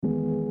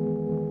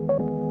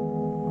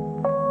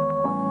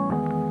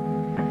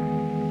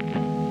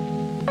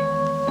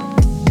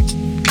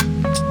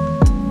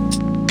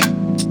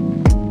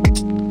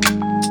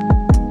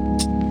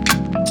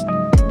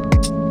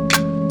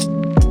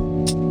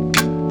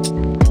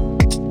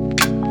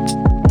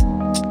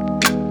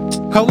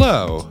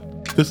Hello,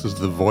 this is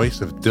the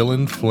voice of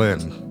Dylan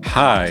Flynn.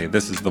 Hi,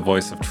 this is the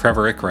voice of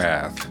Trevor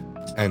Ickrath.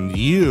 And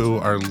you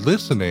are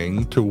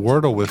listening to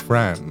Wordle with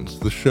Friends,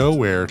 the show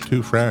where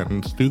two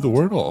friends do the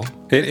Wordle.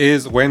 It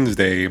is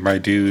Wednesday, my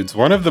dudes.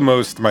 One of the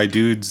most my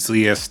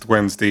dudesiest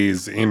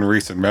Wednesdays in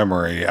recent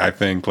memory, I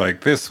think.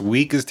 Like, this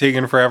week is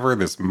taking forever.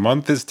 This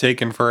month is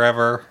taking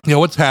forever. Yeah,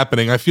 what's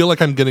happening? I feel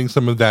like I'm getting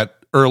some of that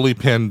early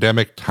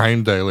pandemic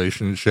time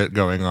dilation shit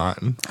going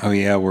on. Oh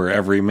yeah, where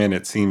every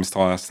minute seems to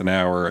last an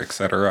hour,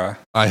 etc.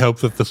 I hope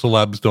that the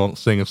celebs don't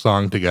sing a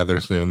song together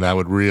soon. That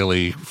would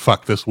really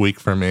fuck this week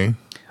for me.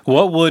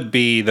 What would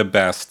be the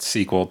best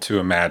sequel to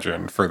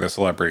imagine for the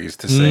celebrities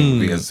to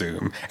sing via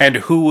Zoom? And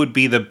who would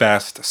be the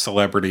best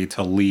celebrity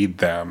to lead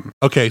them?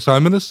 Okay, so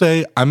I'm gonna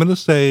say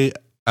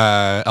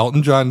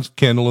Elton John's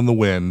Candle in the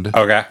Wind.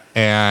 Okay.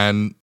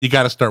 And you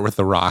got to start with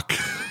The Rock.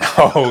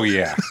 Oh,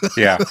 yeah.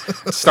 Yeah.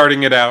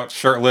 Starting it out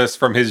shirtless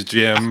from his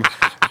gym,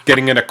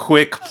 getting in a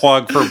quick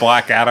plug for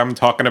Black Adam,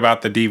 talking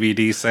about the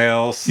DVD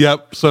sales.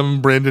 Yep,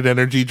 some branded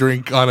energy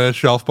drink on a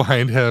shelf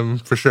behind him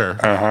for sure.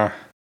 Uh-huh.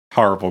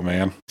 Horrible,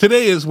 man.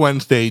 Today is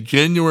Wednesday,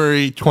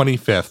 January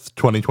 25th,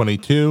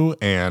 2022,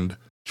 and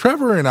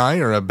Trevor and I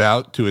are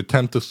about to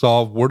attempt to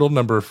solve Wordle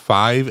number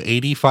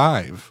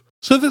 585.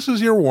 So this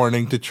is your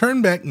warning to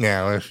turn back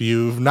now if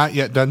you've not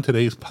yet done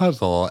today's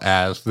puzzle,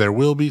 as there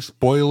will be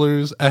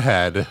spoilers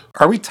ahead.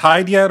 Are we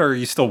tied yet, or are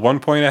you still 1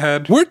 point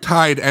ahead? We're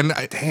tied, and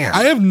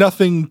I have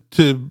nothing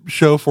to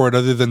show for it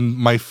other than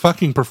my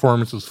fucking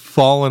performance has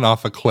fallen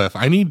off a cliff.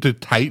 I need to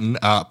tighten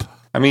up.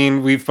 I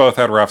mean, we've both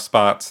had rough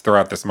spots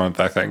throughout this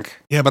month, I think.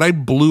 Yeah, but I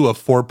blew a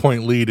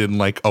 4-point lead in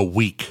like a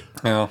week.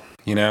 Well,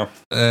 you know.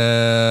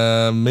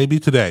 Maybe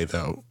today,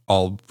 though,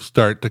 I'll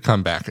start to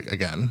come back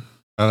again.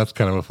 Oh, that's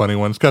kind of a funny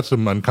one. It's got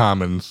some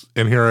uncommons.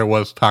 And here I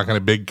was talking a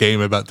big game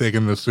about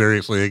taking this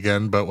seriously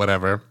again, but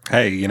whatever.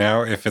 Hey, you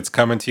know, if it's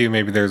coming to you,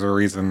 maybe there's a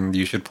reason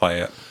you should play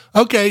it.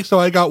 Okay, so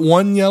I got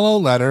one yellow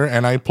letter,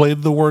 and I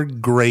played the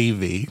word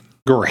gravy.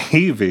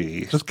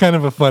 Gravy. It's kind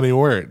of a funny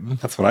word.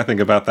 That's what I think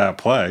about that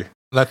play.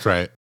 That's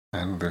right.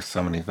 And there's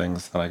so many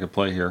things that I could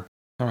play here.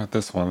 How about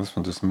this one? This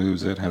one just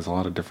moves it, has a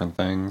lot of different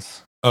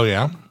things. Oh,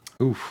 yeah?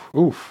 Oof.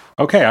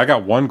 Okay, I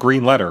got one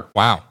green letter.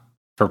 Wow.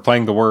 For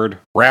playing the word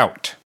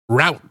route.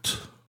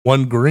 Route.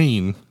 One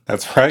green.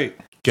 That's right.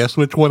 Guess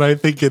which one I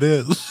think it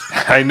is.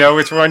 I know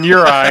which one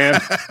you're eyeing.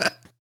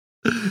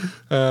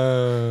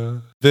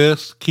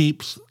 This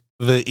keeps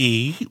the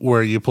E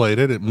where you played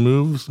it. It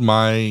moves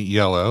my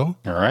yellow.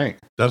 All right.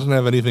 Doesn't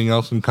have anything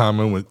else in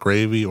common with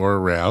gravy or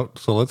route,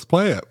 so let's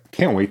play it.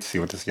 Can't wait to see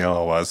what this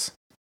yellow was.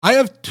 I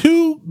have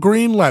two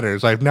green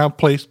letters. I've now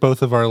placed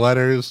both of our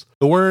letters.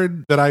 The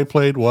word that I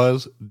played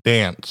was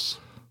dance.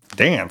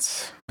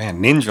 Dance.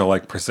 Man,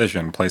 ninja-like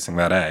precision placing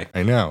that A.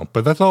 I know,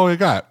 but that's all we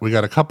got. We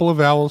got a couple of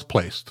vowels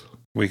placed.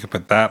 We could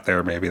put that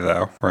there maybe,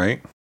 though,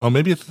 right? Oh,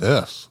 maybe it's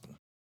this.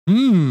 I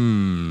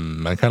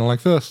kind of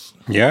like this.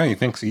 Yeah, you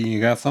think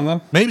you got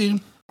something?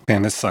 Maybe.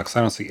 Man, this sucks.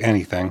 I don't see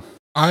anything.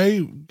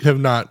 I have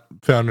not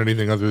found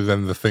anything other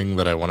than the thing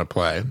that I want to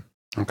play.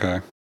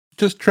 Okay.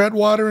 Just tread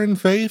water in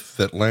faith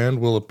that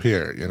land will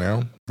appear, you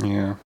know?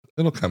 Yeah.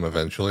 It'll come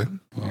eventually.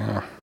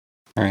 Yeah.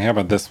 All right, how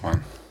about this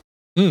one?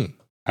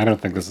 I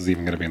don't think this is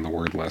even going to be in the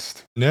word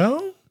list.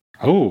 No?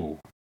 Oh,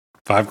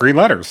 5 green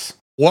letters.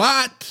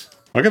 What?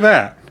 Look at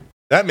that.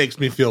 That makes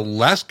me feel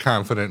less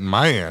confident in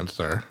my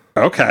answer.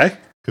 Okay.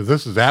 Because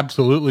this is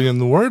absolutely in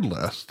the word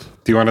list.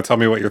 Do you want to tell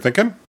me what you're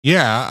thinking?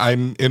 Yeah,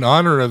 I'm in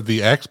honor of the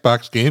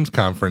Xbox Games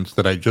Conference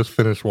that I just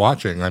finished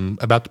watching. I'm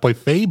about to play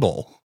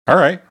Fable. All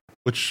right.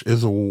 Which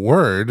is a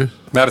word.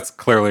 That is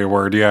clearly a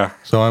word, yeah.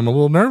 So I'm a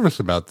little nervous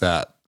about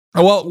that.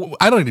 Oh, well,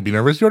 I don't need to be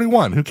nervous. You already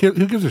won. Who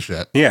gives a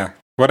shit? Yeah,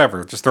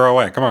 whatever. Just throw it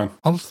away. Come on.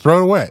 I'll just throw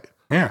it away.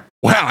 Yeah.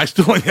 Wow, I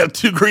still only have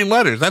 2 green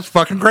letters. That's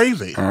fucking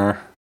crazy.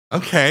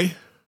 Okay.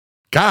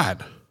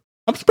 God.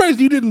 I'm surprised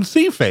you didn't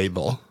see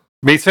Fable.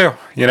 Me too,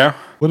 you know?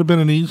 Would have been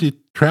an easy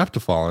trap to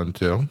fall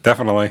into.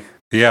 Definitely.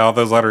 Yeah, all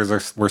those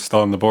letters were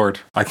still on the board.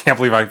 I can't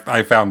believe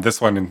I found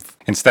this one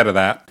instead of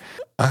that.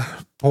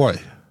 Boy.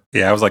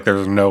 Yeah, I was like,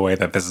 there's no way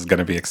that this is going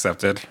to be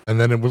accepted. And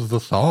then it was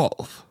the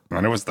solve.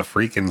 And it was the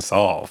freaking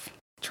solve.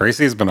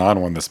 Tracy's been on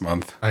one this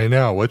month. I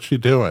know. What's she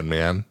doing,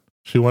 man?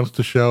 She wants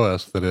to show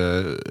us that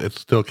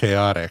it's still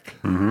chaotic.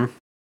 Mm-hmm.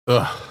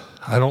 Ugh,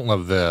 I don't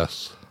love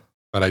this.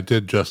 But I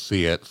did just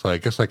see it, so I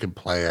guess I could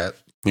play it.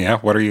 Yeah,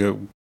 what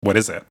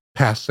is it?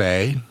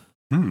 Passé.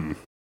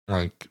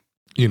 Like,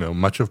 you know,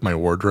 much of my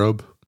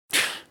wardrobe.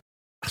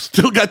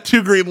 Still got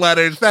 2 green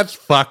letters. That's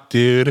fucked,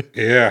 dude.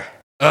 Yeah.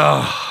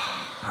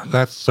 Ugh,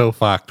 that's so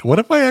fucked. What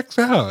if I X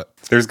out?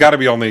 There's got to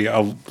be only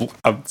a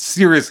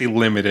seriously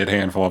limited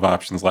handful of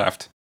options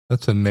left.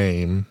 That's a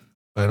name.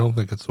 I don't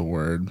think it's a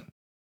word.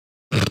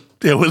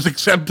 It was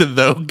accepted,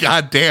 though.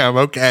 God damn.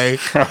 Okay.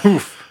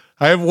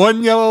 I have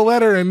 1 yellow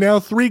letter and now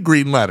 3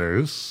 green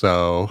letters,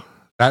 so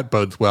that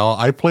bodes well.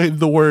 I played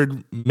the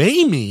word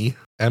Mamie,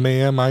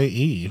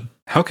 M-A-M-I-E.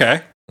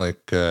 Okay.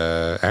 Like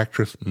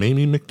actress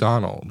Mamie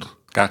McDonald.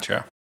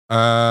 Gotcha.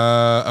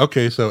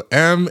 Okay, so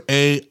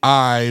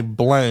M-A-I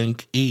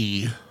blank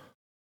E.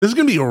 This is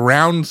going to be a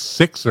round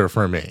sixer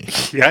for me.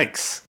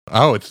 Yikes.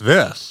 Oh, it's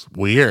this.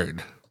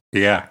 Weird.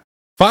 Yeah.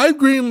 5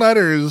 green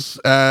letters.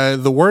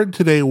 The word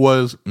today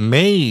was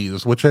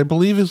maize, which I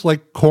believe is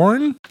like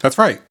corn. That's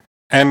right.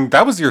 And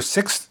that was your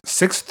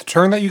sixth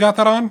turn that you got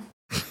that on?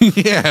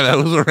 Yeah, that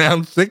was a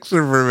round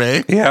sixer for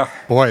me. Yeah.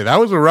 Boy,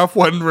 that was a rough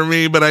one for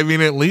me, but I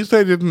mean, at least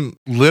I didn't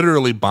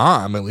literally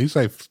bomb. At least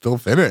I still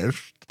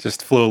finished.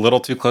 Just flew a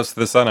little too close to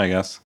the sun, I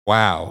guess.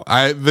 Wow.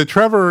 The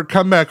Trevor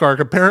comeback arc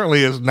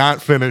apparently is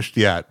not finished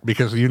yet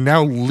because you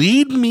now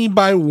lead me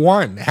by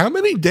 1. How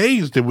many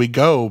days did we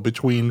go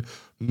between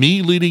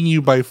me leading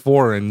you by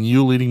 4 and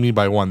you leading me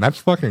by 1? That's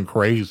fucking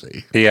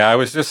crazy. Yeah, I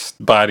was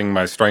just biding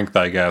my strength,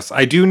 I guess.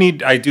 I do need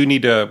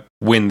to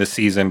win the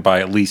season by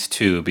at least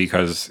 2,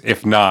 because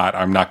if not,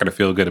 I'm not going to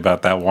feel good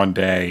about that one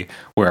day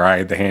where I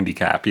had the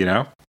handicap, you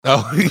know?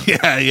 Oh,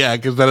 yeah,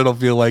 because then it'll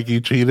feel like you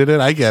cheated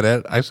it. I get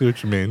it. I see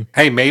what you mean.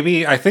 Hey,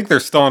 maybe, I think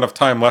there's still enough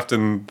time left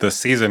in the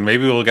season.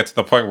 Maybe we'll get to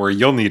the point where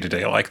you'll need a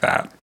day like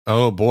that.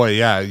 Oh, boy,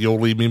 yeah. You'll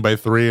lead me by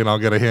 3 and I'll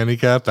get a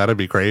handicap? That'd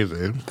be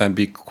crazy. That'd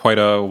be quite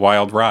a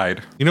wild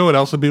ride. You know what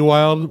else would be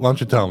wild? Why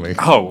don't you tell me?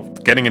 Oh,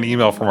 getting an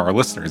email from our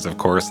listeners, of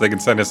course. They can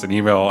send us an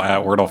email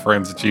at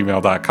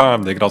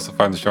wordlefriends@gmail.com. They can also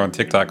find the show on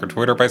TikTok or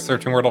Twitter by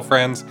searching Wordle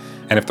Friends.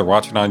 And if they're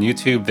watching on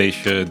YouTube, they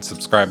should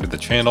subscribe to the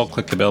channel,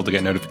 click the bell to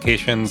get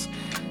notifications,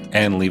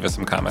 and leave us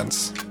some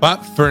comments. But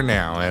for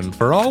now, and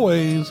for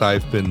always,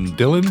 I've been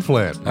Dylan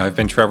Flynn. I've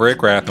been Trevor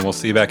Ickrath, and we'll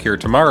see you back here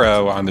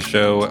tomorrow on the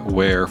show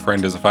where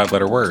friend is a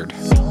 5-letter word.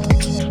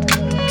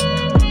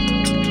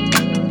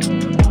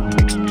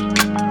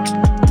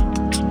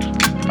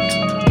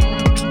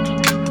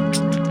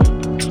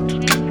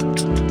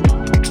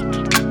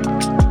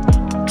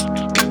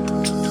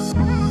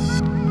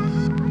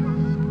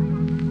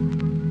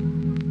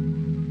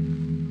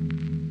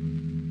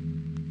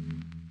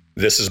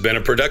 This has been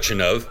a production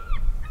of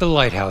The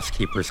Lighthouse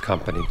Keepers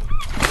Company.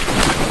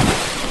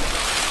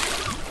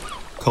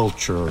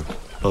 Culture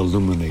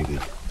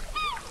illuminated.